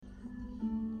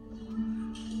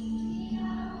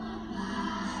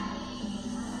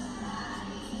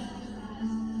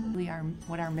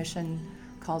what our mission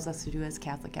calls us to do as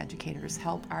Catholic educators: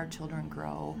 help our children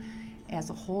grow as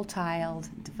a whole child,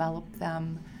 develop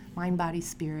them, mind, body,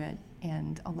 spirit,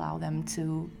 and allow them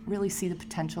to really see the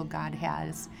potential God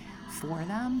has for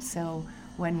them. So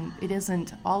when it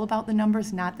isn't all about the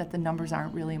numbers, not that the numbers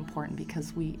aren't really important,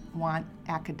 because we want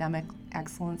academic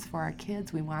excellence for our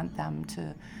kids. We want them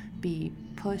to be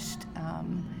pushed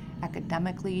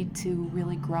academically to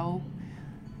really grow.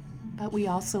 But we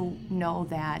also know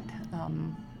that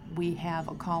we have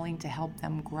a calling to help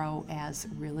them grow as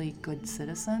really good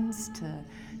citizens, to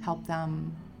help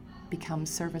them become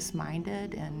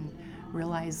service-minded and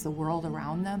realize the world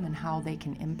around them and how they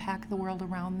can impact the world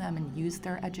around them and use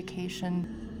their education.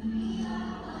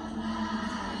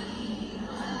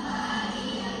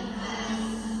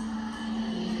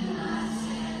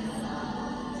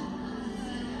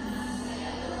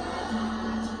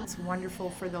 It's wonderful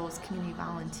for those community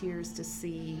volunteers to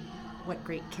see what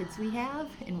great kids we have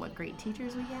and what great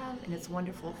teachers we have, and it's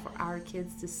wonderful for our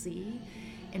kids to see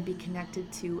and be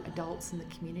connected to adults in the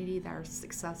community that are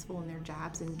successful in their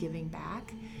jobs and giving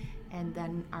back. And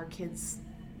then our kids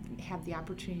have the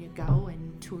opportunity to go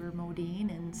and tour Modine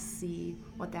and see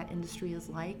what that industry is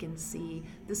like and see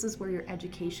this is where your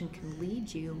education can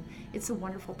lead you. It's a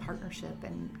wonderful partnership,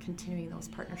 and continuing those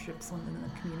partnerships within the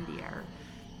community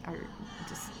are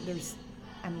just, there's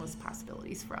endless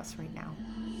possibilities for us right now.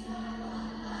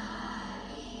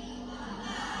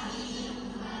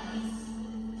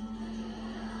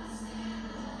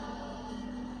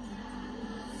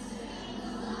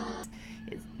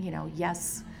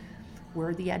 Yes,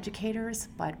 we're the educators,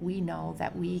 but we know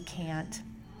that we can't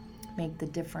make the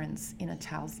difference in a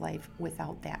child's life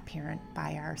without that parent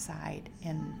by our side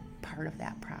and part of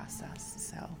that process.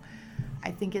 So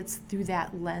I think it's through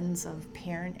that lens of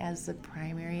parent as the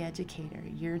primary educator.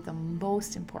 You're the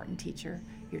most important teacher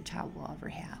your child will ever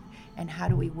have. And how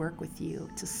do we work with you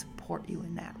to support you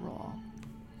in that role?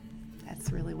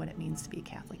 That's really what it means to be a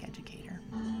Catholic educator.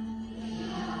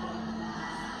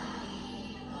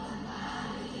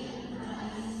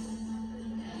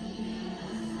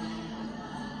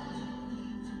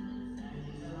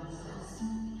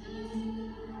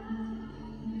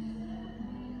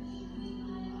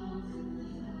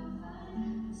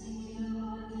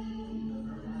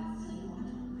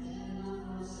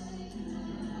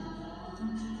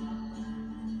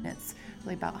 It's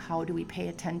really about how do we pay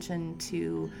attention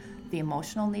to the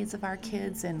emotional needs of our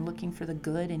kids and looking for the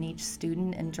good in each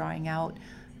student and drawing out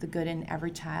the good in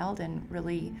every child, and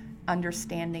really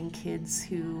understanding kids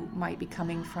who might be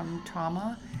coming from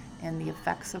trauma and the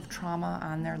effects of trauma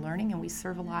on their learning. And we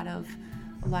serve a lot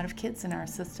of kids in our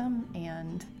system,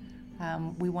 and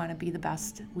we want to be the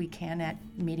best we can at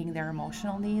meeting their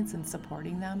emotional needs and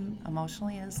supporting them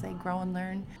emotionally as they grow and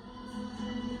learn.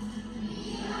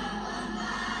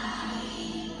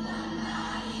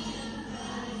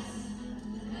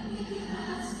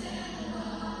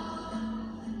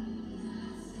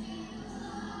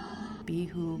 Be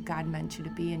who God meant you to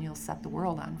be, and you'll set the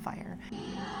world on fire.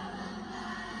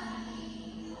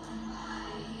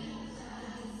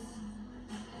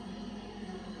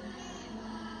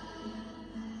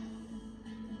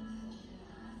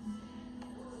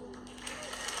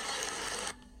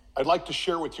 I'd like to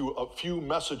share with you a few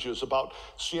messages about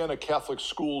Siena Catholic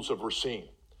Schools of Racine.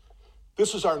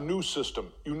 This is our new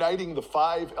system, uniting the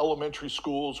 5 elementary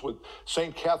schools with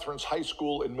St. Catherine's High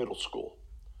School and Middle School.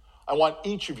 I want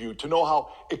each of you to know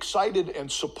how excited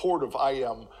and supportive I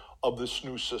am of this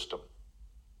new system.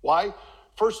 Why?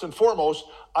 First and foremost,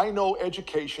 I know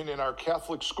education in our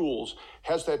Catholic schools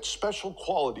has that special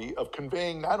quality of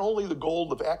conveying not only the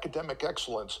goal of academic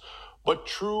excellence, but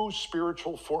true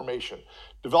spiritual formation,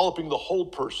 developing the whole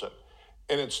person,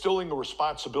 and instilling a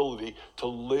responsibility to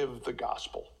live the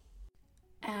gospel.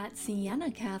 At Siena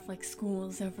Catholic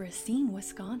Schools of Racine,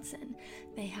 Wisconsin,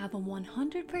 they have a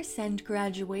 100%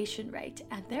 graduation rate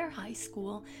at their high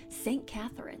school, St.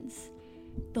 Catherine's.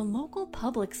 The local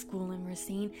public school in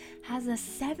Racine has a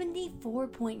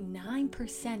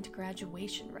 74.9%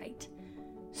 graduation rate.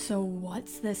 So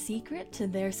what's the secret to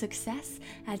their success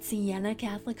at Siena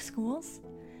Catholic Schools?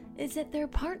 Is it their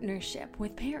partnership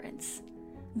with parents,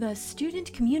 the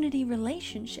student-community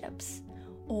relationships,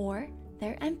 or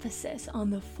their emphasis on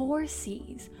the 4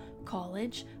 C's: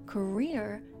 college,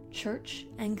 career, church,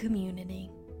 and community?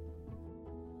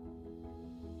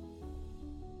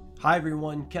 Hi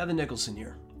everyone, Kevin Nicholson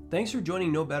here. Thanks for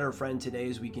joining No Better Friend today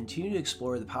as we continue to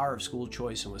explore the power of school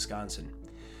choice in Wisconsin.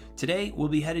 Today, we'll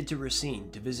be headed to Racine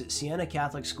to visit Siena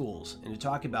Catholic Schools and to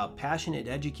talk about passionate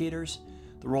educators,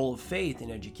 the role of faith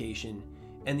in education,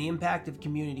 and the impact of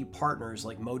community partners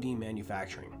like Modine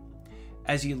Manufacturing.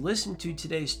 As you listen to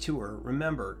today's tour,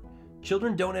 remember,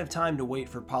 children don't have time to wait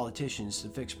for politicians to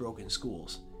fix broken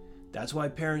schools. That's why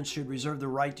parents should reserve the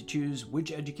right to choose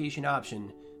which education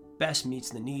option best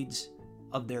meets the needs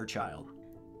of their child.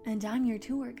 And I'm your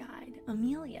tour guide,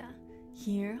 Amelia,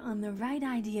 here on the Right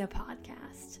Idea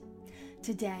podcast.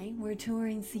 Today, we're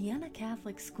touring Siena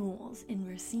Catholic Schools in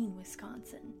Racine,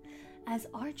 Wisconsin. As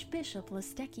Archbishop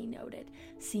Listecki noted,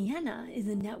 Siena is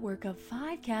a network of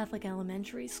 5 Catholic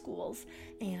elementary schools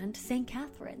and St.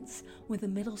 Catherine's with a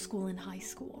middle school and high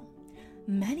school.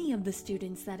 Many of the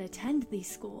students that attend these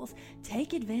schools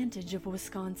take advantage of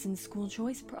Wisconsin's school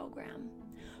choice program.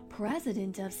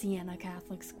 President of Siena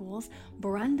Catholic Schools,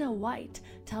 Brenda White,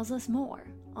 tells us more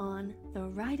on the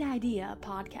Right Idea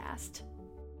podcast.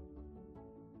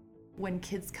 When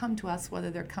kids come to us, whether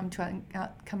they're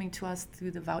coming to us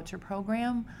through the voucher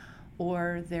program,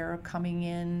 or they're coming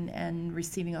in and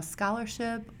receiving a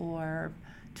scholarship, or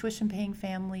tuition-paying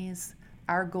families,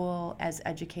 our goal as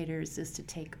educators is to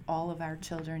take all of our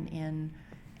children in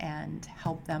and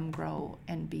help them grow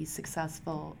and be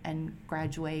successful and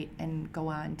graduate and go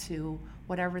on to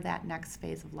whatever that next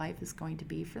phase of life is going to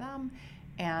be for them.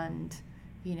 And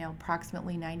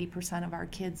approximately 90% of our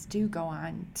kids do go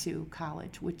on to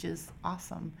college, which is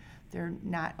awesome. They're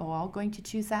not all going to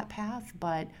choose that path,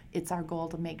 but it's our goal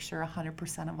to make sure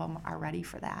 100% of them are ready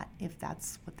for that if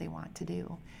that's what they want to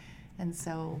do. And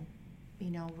so,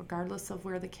 regardless of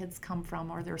where the kids come from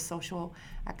or their social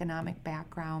economic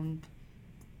background,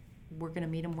 we're going to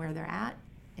meet them where they're at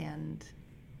and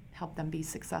help them be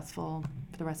successful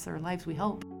for the rest of their lives, we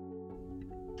hope.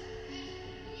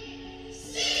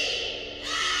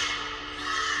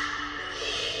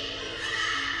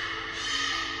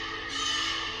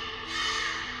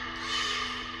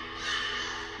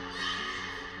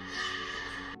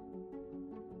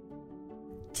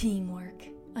 Teamwork,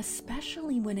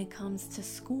 especially when it comes to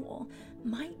school,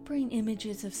 might bring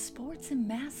images of sports and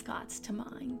mascots to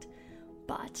mind.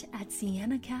 But at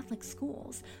Siena Catholic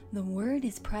Schools, the word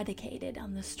is predicated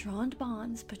on the strong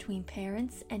bonds between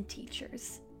parents and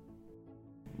teachers.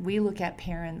 We look at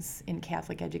parents in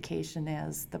Catholic education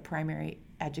as the primary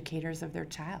educators of their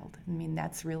child. I mean,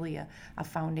 that's really a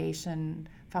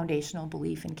foundational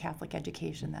belief in Catholic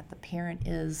education, that the parent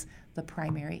is the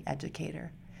primary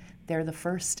educator. They're the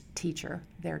first teacher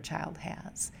their child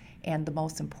has, and the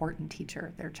most important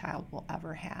teacher their child will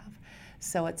ever have.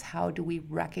 So it's how do we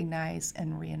recognize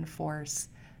and reinforce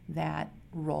that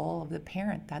role of the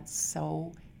parent that's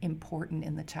so important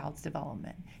in the child's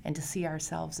development, and to see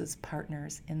ourselves as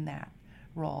partners in that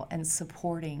role and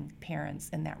supporting parents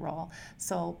in that role.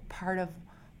 So part of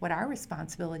what our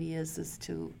responsibility is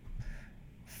to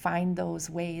find those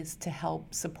ways to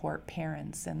help support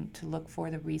parents and to look for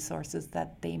the resources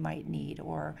that they might need,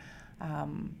 or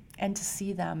and to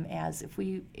see them as if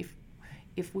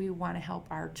we want to help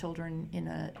our children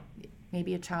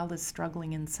maybe a child is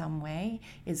struggling in some way,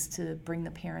 is to bring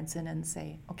the parents in and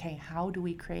say, okay, how do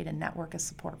we create a network of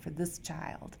support for this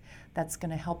child that's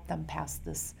going to help them pass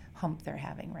this hump they're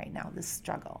having right now, this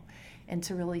struggle, and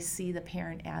to really see the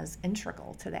parent as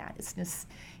integral to that. It's just,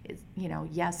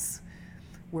 yes,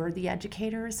 we're the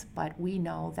educators, but we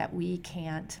know that we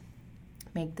can't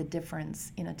make the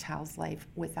difference in a child's life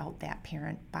without that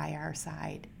parent by our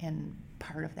side and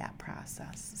part of that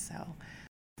process. So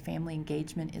family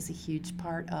engagement is a huge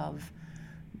part of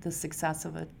the success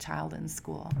of a child in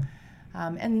school.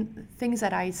 And things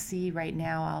that I see right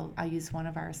now, I'll use one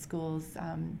of our schools,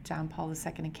 John Paul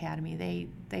II Academy.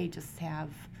 They just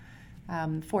have,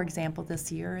 for example, this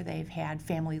year they've had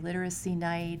family literacy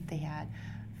night, they had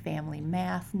family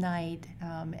math night,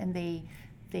 and they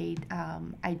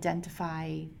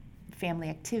identify family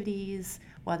activities,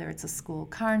 whether it's a school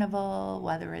carnival,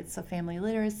 whether it's a family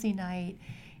literacy night,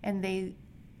 and they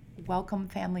welcome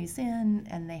families in,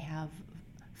 and they have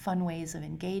fun ways of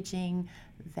engaging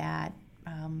that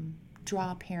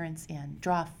draw parents in,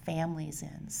 draw families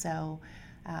in. So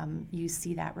you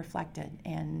see that reflected,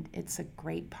 and it's a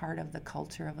great part of the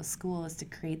culture of a school is to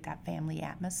create that family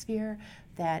atmosphere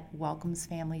that welcomes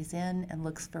families in and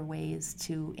looks for ways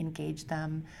to engage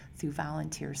them through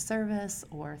volunteer service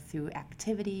or through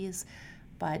activities.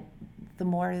 But the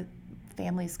more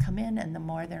families come in and the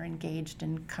more they're engaged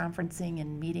in conferencing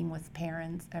and meeting with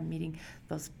parents,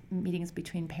 those meetings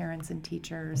between parents and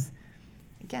teachers,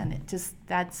 again,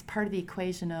 that's part of the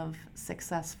equation of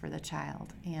success for the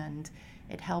child, and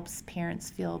it helps parents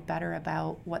feel better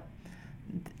about what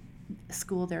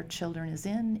school their children is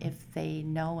in if they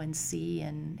know and see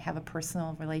and have a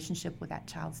personal relationship with that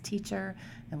child's teacher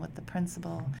and with the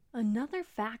principal. Another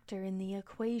factor in the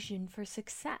equation for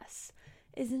success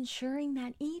is ensuring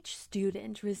that each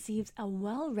student receives a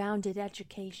well-rounded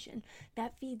education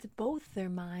that feeds both their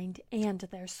mind and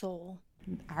their soul.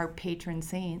 Our patron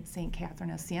saint, St. Catherine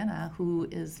of Siena, who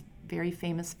is very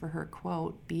famous for her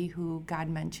quote, "Be who God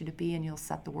meant you to be and you'll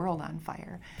set the world on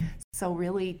fire." So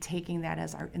really taking that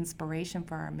as our inspiration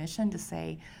for our mission to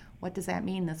say, what does that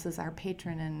mean? This is our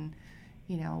patron, and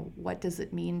what does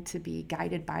it mean to be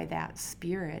guided by that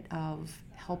spirit of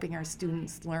helping our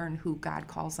students learn who God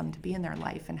calls them to be in their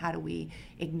life, and how do we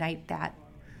ignite that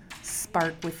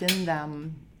spark within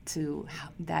them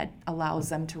that allows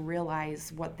them to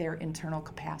realize what their internal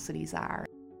capacities are.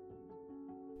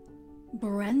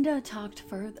 Brenda talked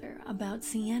further about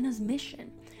Siena's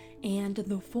mission and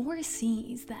the 4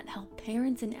 C's that help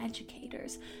parents and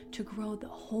educators to grow the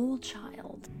whole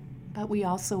child. But we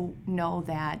also know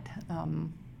that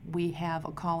we have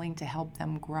a calling to help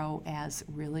them grow as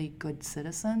really good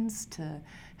citizens, to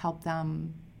help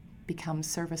them become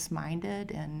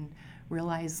service-minded and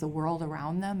realize the world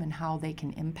around them and how they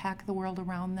can impact the world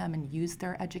around them and use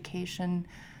their education.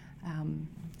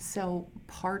 So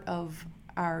part of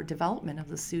our development of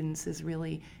the students is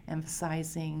really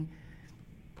emphasizing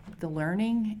the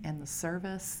learning and the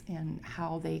service and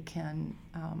how they can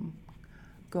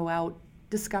go out,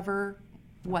 discover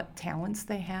what talents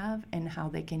they have and how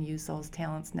they can use those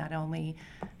talents not only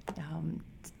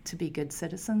to be good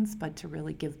citizens, but to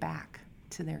really give back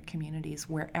to their communities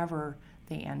wherever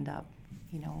they end up,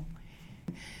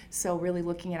 So really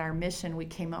looking at our mission, we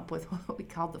came up with what we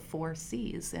called the 4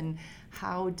 C's, and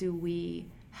how do we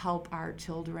help our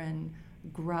children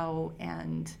grow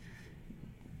and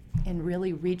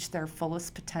really reach their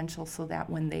fullest potential, so that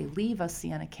when they leave a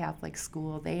Siena Catholic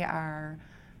school, they are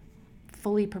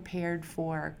fully prepared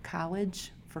for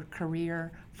college, for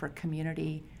career, for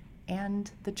community,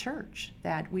 and the church.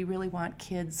 That we really want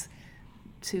kids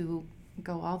to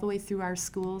go all the way through our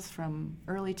schools from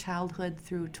early childhood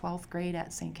through 12th grade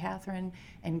at St. Catherine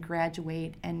and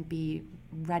graduate and be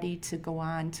ready to go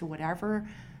on to whatever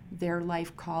their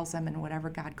life calls them and whatever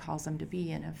God calls them to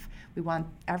be. And if we want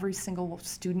every single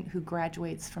student who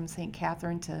graduates from St.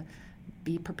 Catherine to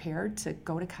be prepared to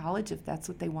go to college if that's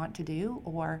what they want to do,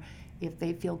 or if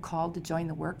they feel called to join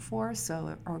the workforce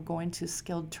or go into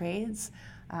skilled trades,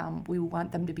 we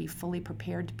want them to be fully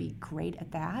prepared to be great at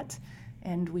that.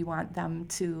 And we want them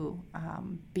to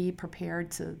be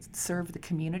prepared to serve the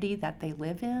community that they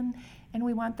live in. And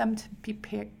we want them to be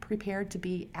prepared to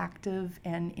be active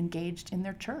and engaged in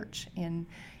their church.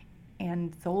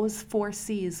 And those 4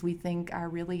 C's, we think, are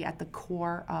really at the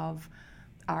core of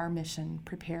our mission: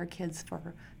 prepare kids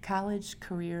for college,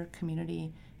 career,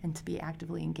 community, and to be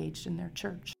actively engaged in their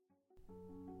church.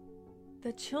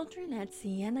 The children at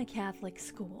Siena Catholic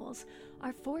schools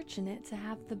are fortunate to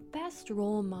have the best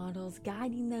role models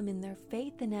guiding them in their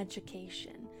faith and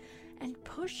education, and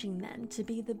pushing them to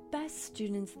be the best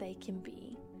students they can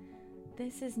be.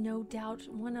 This is no doubt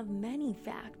one of many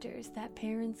factors that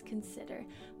parents consider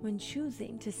when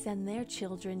choosing to send their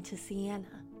children to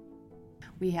Siena.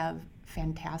 We have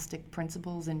fantastic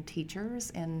principals and teachers,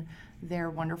 and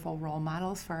they're wonderful role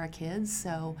models for our kids.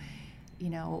 So,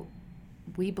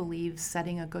 we believe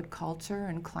setting a good culture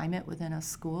and climate within a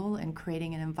school and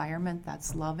creating an environment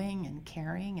that's loving and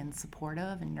caring and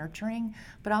supportive and nurturing,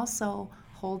 but also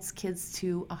holds kids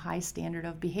to a high standard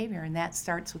of behavior. And that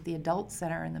starts with the adults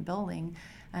that are in the building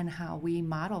and how we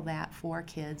model that for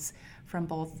kids, from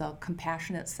both the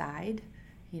compassionate side,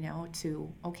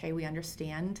 to, okay, we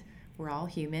understand we're all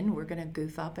human, we're going to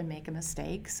goof up and make a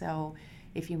mistake. So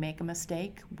if you make a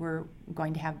mistake, we're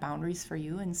going to have boundaries for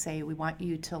you and say, we want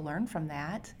you to learn from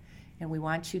that, and we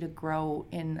want you to grow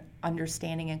in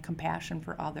understanding and compassion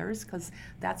for others, because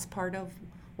that's part of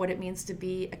what it means to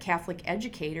be a Catholic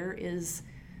educator.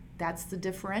 That's the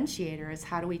differentiator, is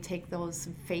how do we take those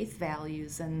faith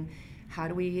values and how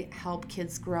do we help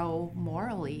kids grow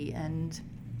morally and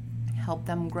help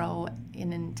them grow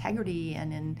in integrity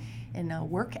and in a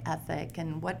work ethic,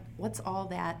 and what's all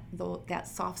that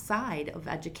soft side of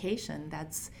education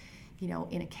that's,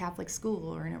 in a Catholic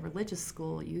school or in a religious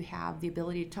school, you have the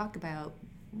ability to talk about,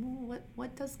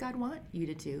 what does God want you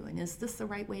to do, and is this the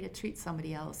right way to treat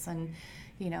somebody else, and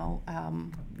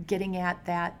getting at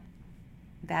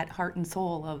that heart and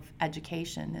soul of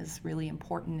education is really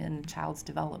important in a child's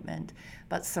development,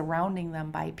 but surrounding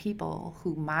them by people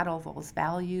who model those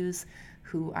values,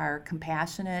 who are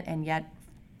compassionate and yet,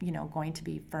 going to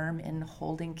be firm in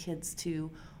holding kids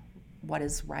to what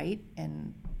is right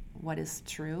and what is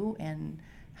true, and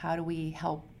how do we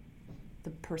help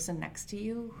the person next to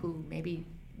you who maybe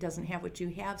doesn't have what you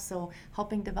have. So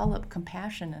helping develop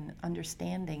compassion and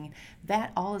understanding,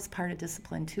 that all is part of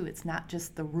discipline too. It's not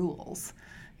just the rules,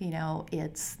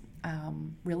 it's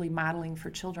really modeling for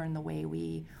children the way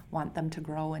we want them to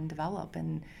grow and develop,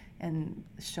 and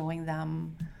showing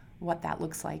them what that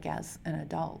looks like as an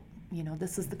adult.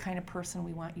 This is the kind of person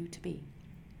we want you to be.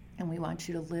 And we want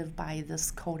you to live by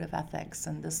this code of ethics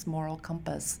and this moral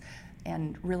compass,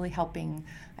 and really helping,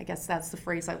 I guess that's the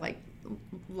phrase I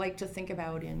like to think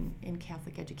about in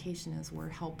Catholic education, is we're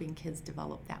helping kids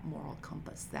develop that moral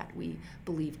compass that we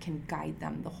believe can guide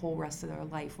them the whole rest of their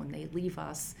life. When they leave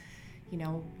us,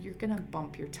 you're going to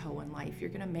bump your toe in life. You're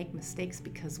going to make mistakes,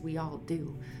 because we all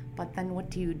do. But then what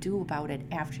do you do about it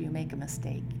after you make a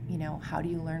mistake? How do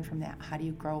you learn from that? How do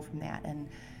you grow from that? And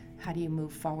how do you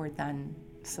move forward then,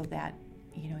 so that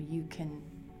you can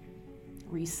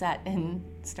reset and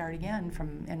start again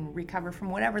and recover from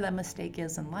whatever the mistake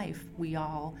is in life. We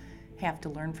all have to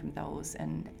learn from those,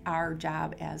 and our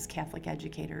job as Catholic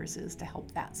educators is to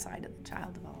help that side of the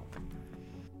child develop.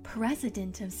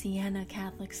 President of Siena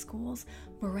Catholic Schools,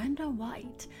 Brenda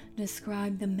White,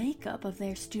 described the makeup of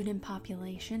their student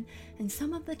population and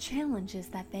some of the challenges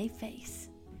that they face.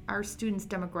 Our students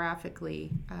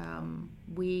demographically,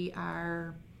 we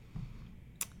are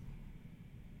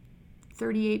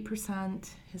 38%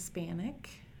 Hispanic,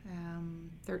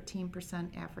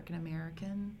 13% African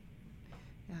American,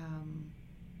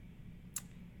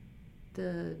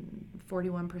 the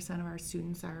 41% of our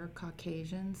students are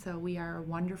Caucasian, so we are a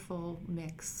wonderful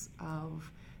mix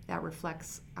that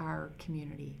reflects our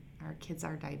community. Our kids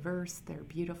are diverse, they're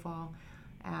beautiful,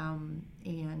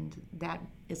 and that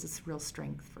is a real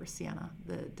strength for Siena.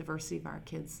 The diversity of our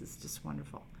kids is just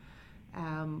wonderful.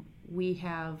 We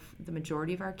have the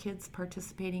majority of our kids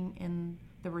participating in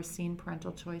the Racine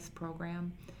Parental Choice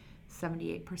Program.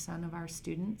 78% of our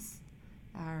students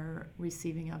are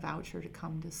receiving a voucher to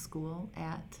come to school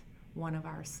at one of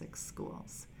our 6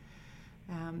 schools.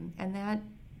 And that,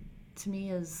 to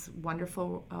me, is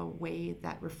wonderful, a way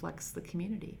that reflects the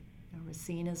community.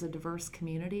 Racine is a diverse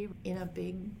community in a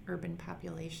big urban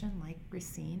population like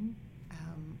Racine.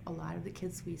 A lot of the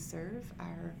kids we serve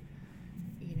are,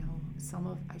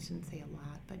 I shouldn't say a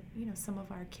lot, but some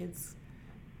of our kids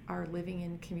are living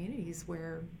in communities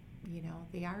where,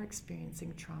 they are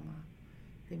experiencing trauma.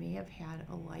 They may have had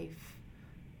a life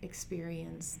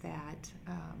experience that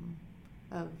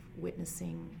of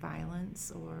witnessing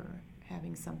violence or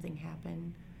having something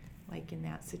happen, like in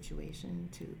that situation,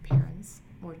 to parents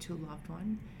or to a loved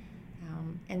one.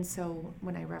 And so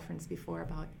when I referenced before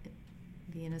about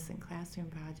the Innocent Classroom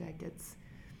Project,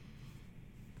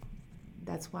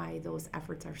 that's why those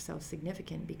efforts are so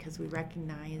significant, because we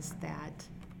recognize that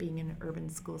being in an urban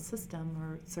school system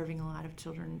or serving a lot of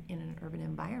children in an urban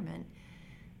environment,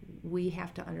 we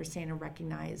have to understand and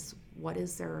recognize what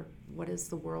is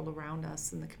the world around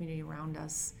us and the community around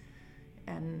us,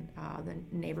 and the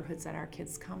neighborhoods that our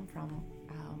kids come from,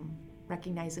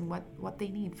 recognizing what they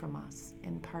need from us.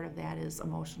 And part of that is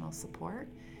emotional support,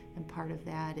 and part of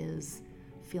that is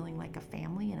feeling like a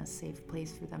family and a safe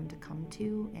place for them to come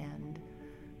to, and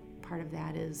part of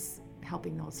that is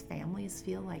helping those families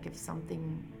feel like if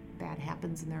something bad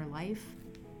happens in their life,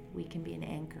 we can be an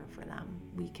anchor for them.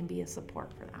 We can be a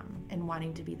support for them, and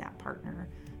wanting to be that partner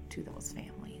to those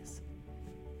families.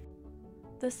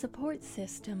 The support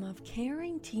system of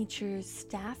caring teachers,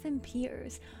 staff, and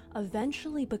peers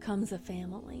eventually becomes a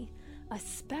family,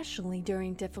 especially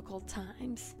during difficult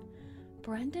times.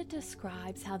 Brenda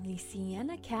describes how the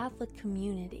Siena Catholic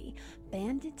community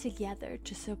banded together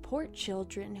to support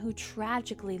children who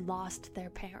tragically lost their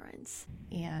parents.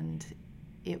 And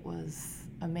it was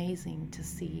amazing to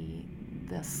see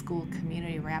the school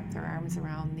community wrap their arms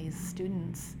around these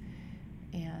students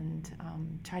and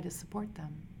try to support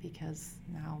them, because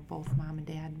now both mom and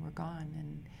dad were gone,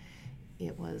 and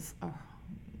it was a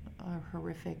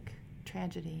horrific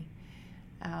tragedy.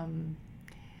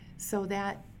 So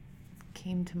that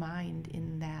came to mind,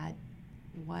 in that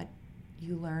what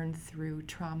you learn through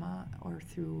trauma or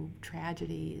through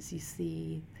tragedy is you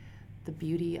see the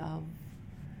beauty of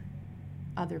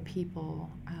other people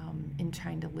in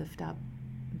trying to lift up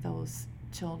those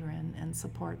children and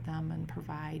support them and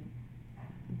provide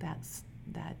that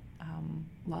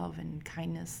love and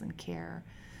kindness and care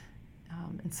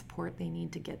and support they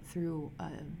need to get through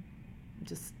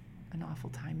just an awful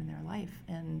time in their life.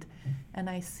 And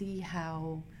I see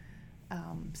how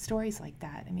stories like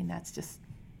that, that's just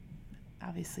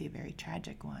obviously a very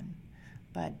tragic one,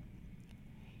 but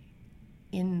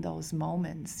in those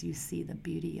moments you see the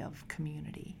beauty of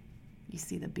community. You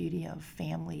see the beauty of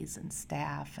families and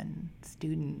staff and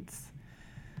students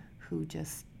who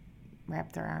just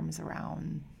wrap their arms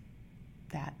around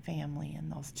that family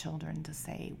and those children to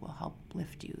say, we'll help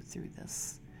lift you through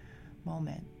this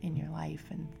moment in your life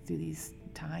and through these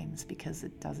times, because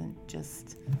it's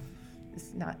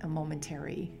not a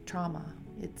momentary trauma.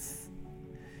 It's,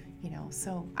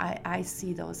 so I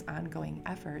see those ongoing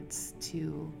efforts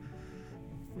to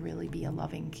really be a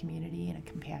loving community and a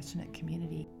compassionate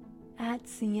community. At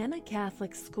Siena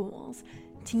Catholic Schools,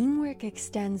 teamwork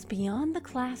extends beyond the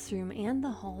classroom and the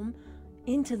home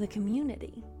into the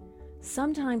community.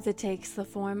 Sometimes it takes the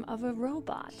form of a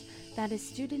robot that a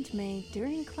student made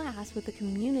during class with a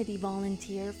community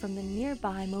volunteer from the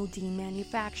nearby Modine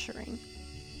manufacturing.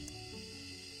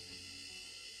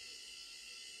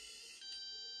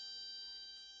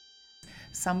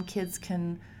 Some kids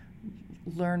can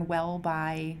learn well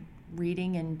by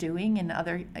reading and doing, and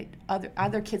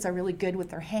other kids are really good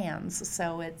with their hands.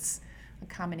 So it's a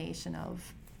combination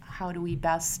of how do we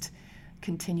best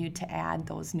continue to add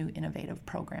those new innovative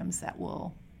programs that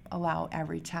will allow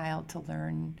every child to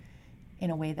learn in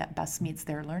a way that best meets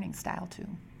their learning style too.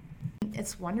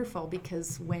 It's wonderful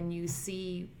because when you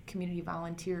see community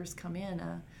volunteers come in,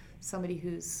 somebody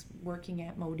who's working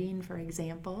at Modine, for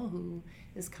example, who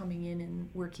is coming in and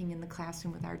working in the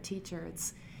classroom with our teacher,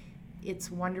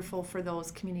 it's wonderful for those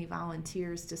community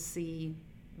volunteers to see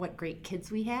what great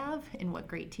kids we have and what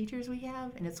great teachers we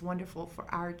have, and it's wonderful for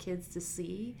our kids to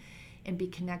see and be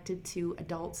connected to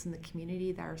adults in the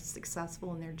community that are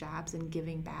successful in their jobs and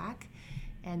giving back.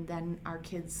 And then our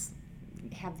kids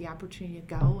have the opportunity to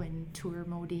go and tour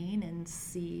Modine and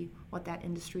see what that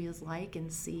industry is like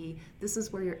and see this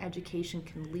is where your education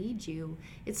can lead you.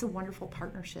 It's a wonderful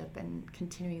partnership, and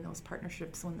continuing those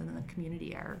partnerships within the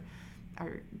community are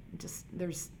just,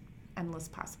 there's endless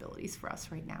possibilities for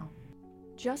us right now.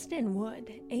 Justin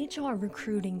Wood, HR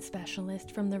recruiting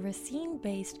specialist from the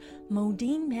Racine-based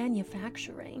Modine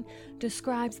Manufacturing,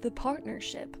 describes the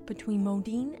partnership between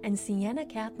Modine and Siena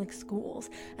Catholic Schools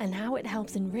and how it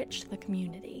helps enrich the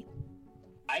community.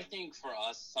 I think for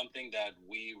us, something that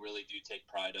we really do take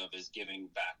pride of is giving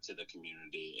back to the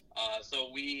community.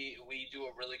 So we do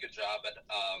a really good job at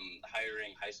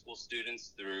hiring high school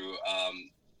students through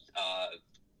a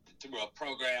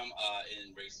program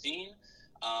in Racine.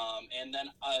 And then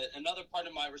another part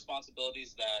of my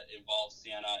responsibilities that involves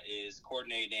Siena is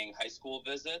coordinating high school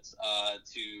visits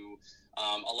to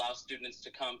allow students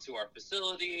to come to our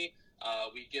facility.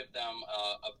 We give them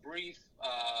a brief,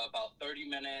 about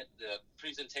 30-minute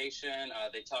presentation.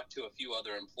 They talk to a few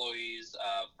other employees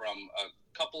from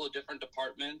a couple of different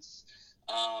departments.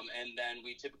 And then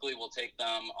we typically will take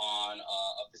them on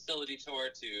a facility tour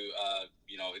to,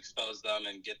 expose them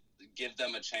and give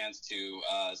them a chance to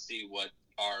see what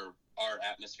our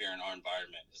atmosphere and our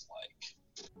environment is like.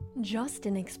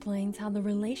 Justin explains how the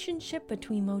relationship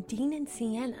between Modine and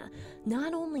Siena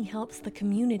not only helps the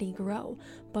community grow,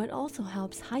 but also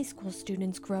helps high school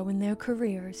students grow in their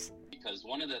careers. Because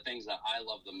one of the things that I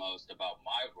love the most about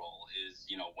my role is,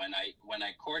 when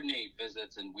I coordinate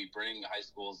visits and we bring high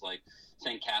schools like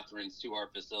St. Catherine's to our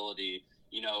facility,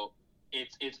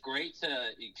 it's great to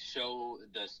show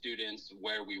the students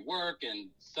where we work and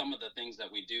some of the things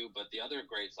that we do, but the other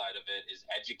great side of it is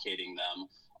educating them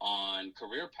on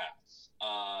career paths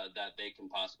that they can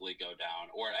possibly go down,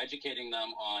 or educating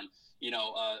them on,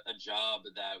 a job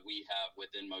that we have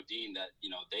within Modine that,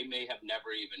 they may have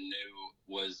never even knew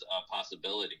was a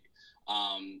possibility.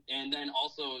 And then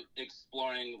also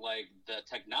exploring like the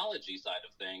technology side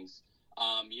of things.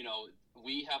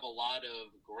 We have a lot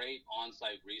of great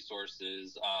on-site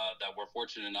resources that we're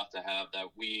fortunate enough to have that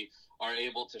we are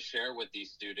able to share with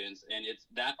these students, and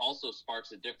that also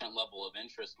sparks a different level of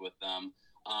interest with them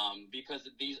because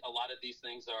a lot of these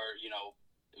things are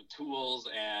tools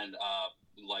and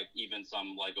like even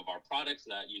some like of our products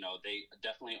that they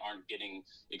definitely aren't getting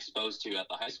exposed to at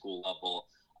the high school level.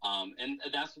 And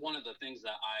that's one of the things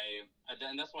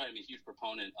that's why I'm a huge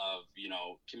proponent of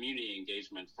community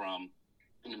engagement from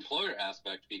an employer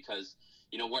aspect, because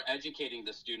we're educating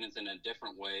the students in a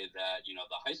different way that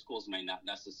the high schools may not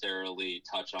necessarily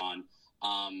touch on,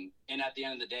 and at the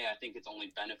end of the day I think it's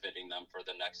only benefiting them for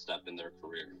the next step in their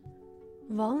career.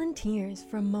 Volunteers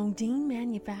from Modine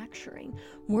Manufacturing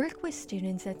work with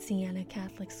students at Siena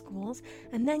Catholic Schools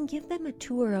and then give them a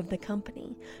tour of the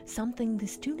company, something the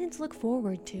students look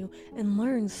forward to and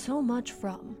learn so much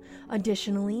from.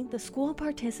 Additionally, the school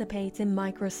participates in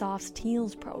Microsoft's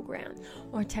TEALS program,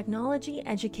 or Technology,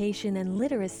 Education, and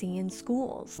Literacy in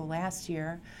Schools. So last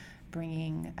year,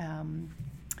 bringing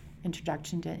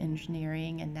Introduction to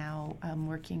Engineering, and now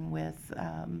working with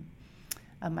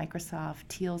a Microsoft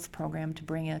TEALS program to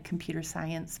bring a computer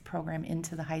science program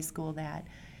into the high school that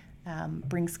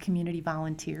brings community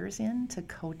volunteers in to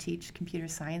co-teach computer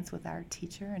science with our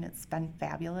teacher, and it's been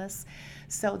fabulous.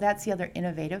 So that's the other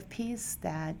innovative piece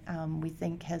that we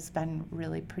think has been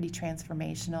really pretty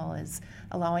transformational, is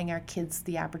allowing our kids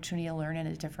the opportunity to learn in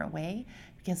a different way,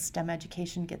 because STEM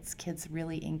education gets kids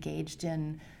really engaged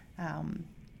in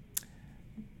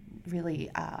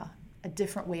a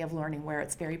different way of learning, where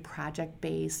it's very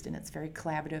project-based and it's very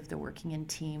collaborative. They're working in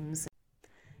teams.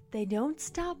 They don't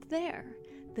stop there.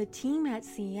 The team at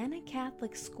Siena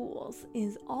Catholic Schools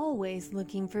is always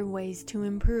looking for ways to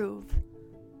improve.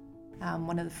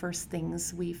 One of the first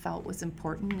things we felt was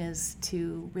important is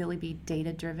to really be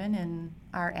data-driven in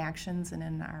our actions and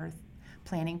in our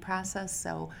planning process.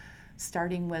 So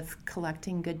starting with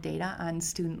collecting good data on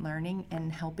student learning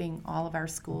and helping all of our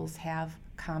schools have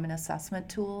common assessment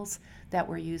tools that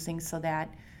we're using so that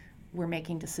we're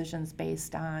making decisions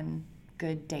based on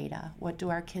good data. What do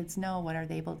our kids know? What are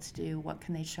they able to do? What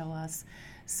can they show us?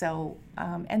 So,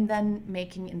 and then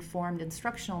making informed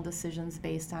instructional decisions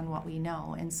based on what we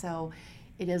know. And so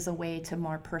it is a way to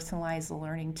more personalize the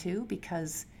learning too,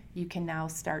 because you can now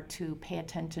start to pay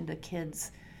attention to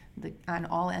kids on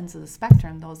all ends of the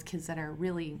spectrum, those kids that are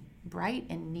really bright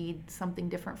and need something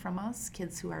different from us,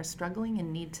 kids who are struggling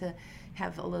and need to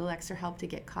have a little extra help to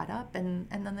get caught up, and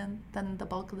then the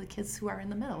bulk of the kids who are in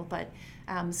the middle. But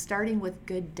starting with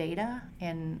good data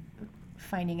and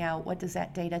finding out what does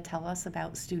that data tell us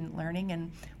about student learning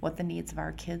and what the needs of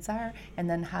our kids are, and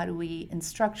then how do we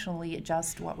instructionally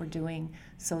adjust what we're doing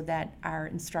so that our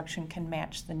instruction can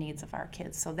match the needs of our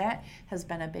kids. So that has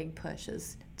been a big push,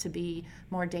 is to be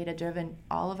more data driven.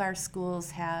 All of our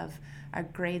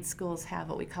grade schools have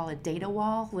what we call a data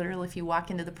wall. Literally, if you walk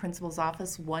into the principal's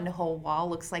office, one whole wall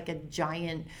looks like a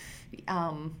giant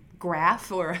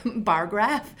graph or bar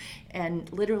graph,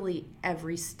 and literally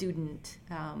every student,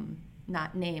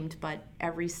 not named, but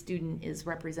every student is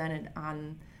represented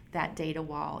on that data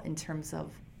wall in terms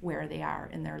of where they are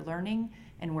in their learning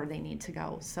and where they need to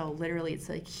go. So literally it's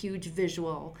a huge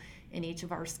visual in each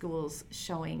of our schools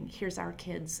showing, here's our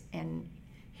kids and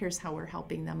here's how we're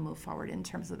helping them move forward in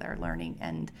terms of their learning.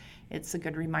 And it's a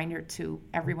good reminder to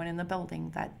everyone in the building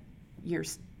that your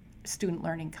student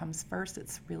learning comes first.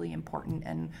 It's really important,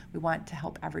 and we want to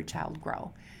help every child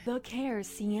grow. The care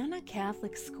Siena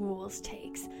Catholic Schools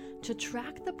takes to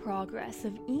track the progress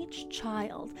of each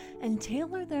child and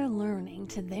tailor their learning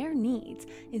to their needs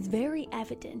is very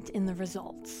evident in the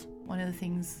results. One of the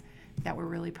things that we're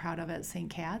really proud of at St.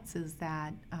 Cat's is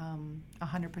that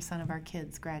 100% of our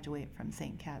kids graduate from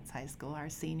St. Cat's High School. Our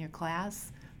senior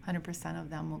class, 100%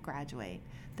 of them will graduate.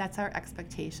 That's our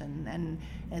expectation, and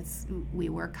we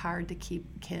work hard to keep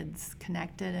kids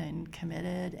connected and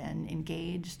committed and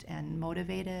engaged and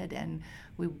motivated, and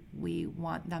we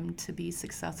want them to be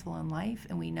successful in life,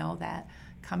 and we know that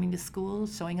coming to school,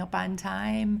 showing up on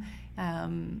time,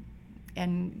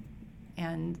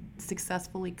 and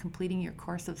successfully completing your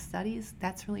course of studies,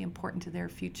 that's really important to their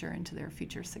future and to their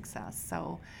future success.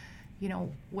 So, you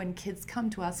know, when kids come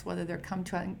to us, whether they're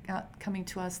coming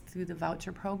to us through the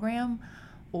voucher program,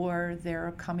 or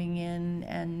they're coming in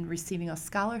and receiving a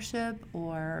scholarship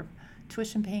or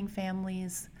tuition-paying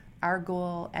families, our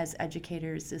goal as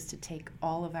educators is to take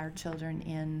all of our children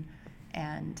in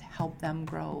and help them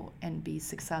grow and be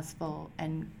successful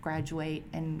and graduate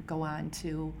and go on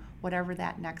to whatever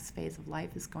that next phase of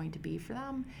life is going to be for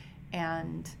them.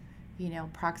 And, you know,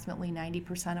 approximately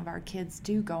 90% of our kids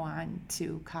do go on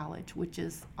to college, which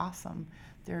is awesome.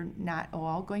 They're not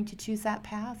all going to choose that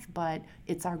path, but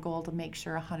it's our goal to make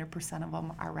sure 100% of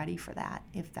them are ready for that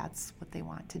if that's what they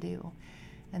want to do.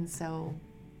 And so,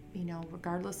 you know,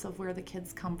 regardless of where the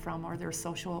kids come from or their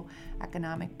social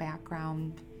economic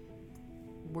background,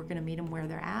 we're going to meet them where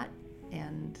they're at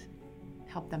and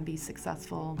help them be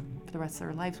successful for the rest of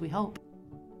their lives, we hope.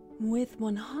 With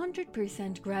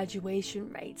 100%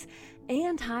 graduation rates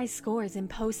and high scores in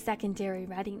post-secondary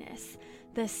readiness,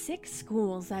 the 6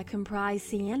 schools that comprise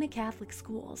Siena Catholic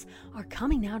Schools are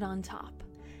coming out on top.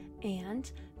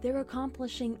 And they're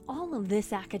accomplishing all of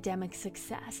this academic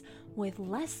success with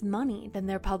less money than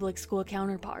their public school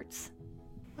counterparts.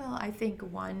 Well, I think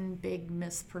one big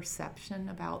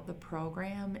misperception about the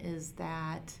program is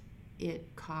that it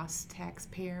costs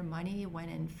taxpayer money when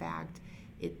in fact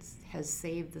it has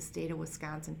saved the state of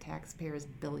Wisconsin taxpayers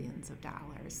billions of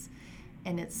dollars.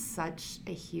 And it's such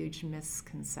a huge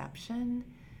misconception.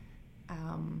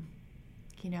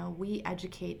 You know, we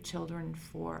educate children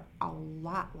for a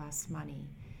lot less money.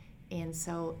 And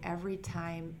so every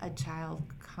time a child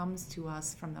comes to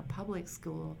us from the public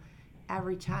school,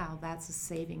 every child, that's a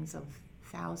savings of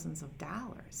thousands of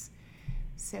dollars.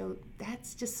 So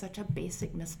that's just such a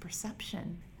basic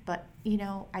misperception. But,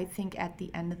 I think at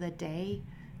the end of the day,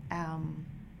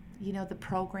 the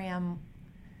program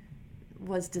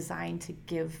was designed to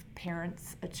give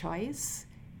parents a choice,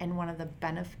 and one of the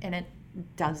and it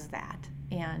does that.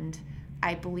 And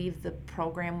I believe the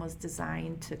program was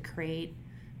designed to create,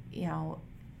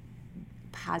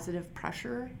 positive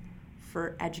pressure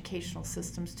for educational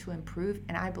systems to improve,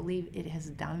 and I believe it has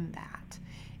done that.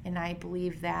 And I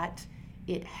believe that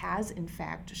it has, in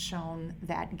fact, shown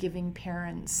that giving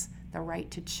parents the right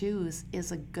to choose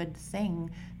is a good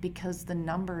thing, because the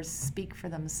numbers speak for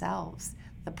themselves.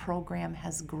 The program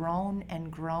has grown and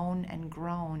grown and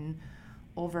grown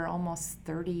over almost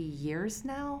 30 years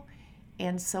now.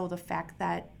 And so the fact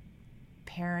that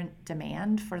parent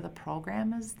demand for the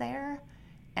program is there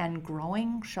and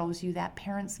growing shows you that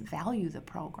parents value the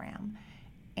program.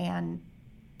 And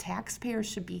taxpayers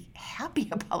should be happy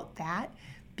about that,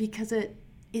 because it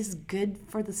is good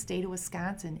for the state of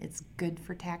Wisconsin. It's good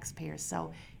for taxpayers.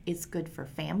 So it's good for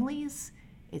families,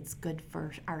 it's good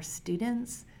for our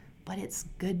students, but it's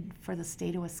good for the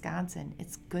state of Wisconsin.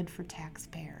 It's good for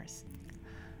taxpayers.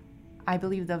 I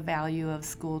believe the value of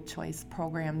school choice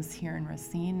programs here in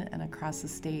Racine and across the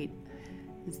state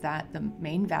is that the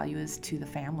main value is to the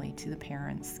family, to the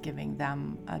parents, giving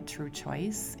them a true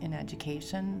choice in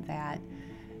education that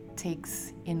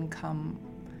takes income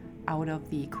out of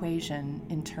the equation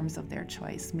in terms of their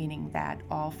choice, meaning that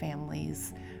all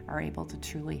families are able to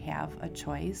truly have a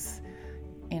choice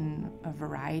in a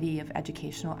variety of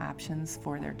educational options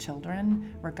for their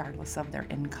children, regardless of their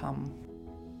income.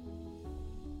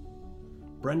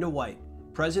 Brenda White,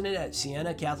 president at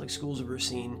Siena Catholic Schools of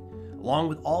Racine, along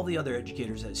with all the other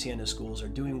educators at Siena Schools, are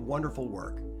doing wonderful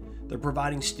work. They're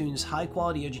providing students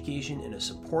high-quality education in a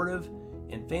supportive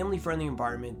and family-friendly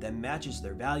environment that matches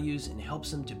their values and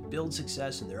helps them to build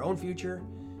success in their own future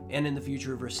and in the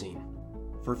future of Racine.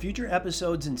 For future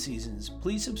episodes and seasons,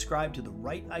 please subscribe to the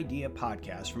Right Idea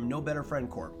podcast from No Better Friend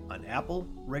Corp on Apple,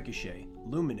 Ricochet,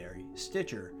 Luminary,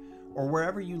 Stitcher, or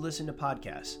wherever you listen to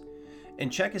podcasts.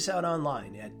 And check us out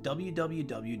online at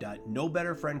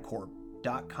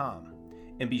www.nobetterfriendcorp.com,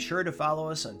 and be sure to follow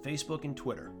us on Facebook and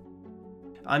Twitter.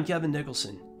 I'm Kevin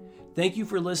Nicholson. Thank you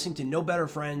for listening to No Better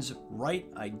Friends Right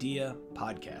Idea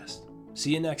podcast.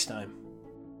 See you next time.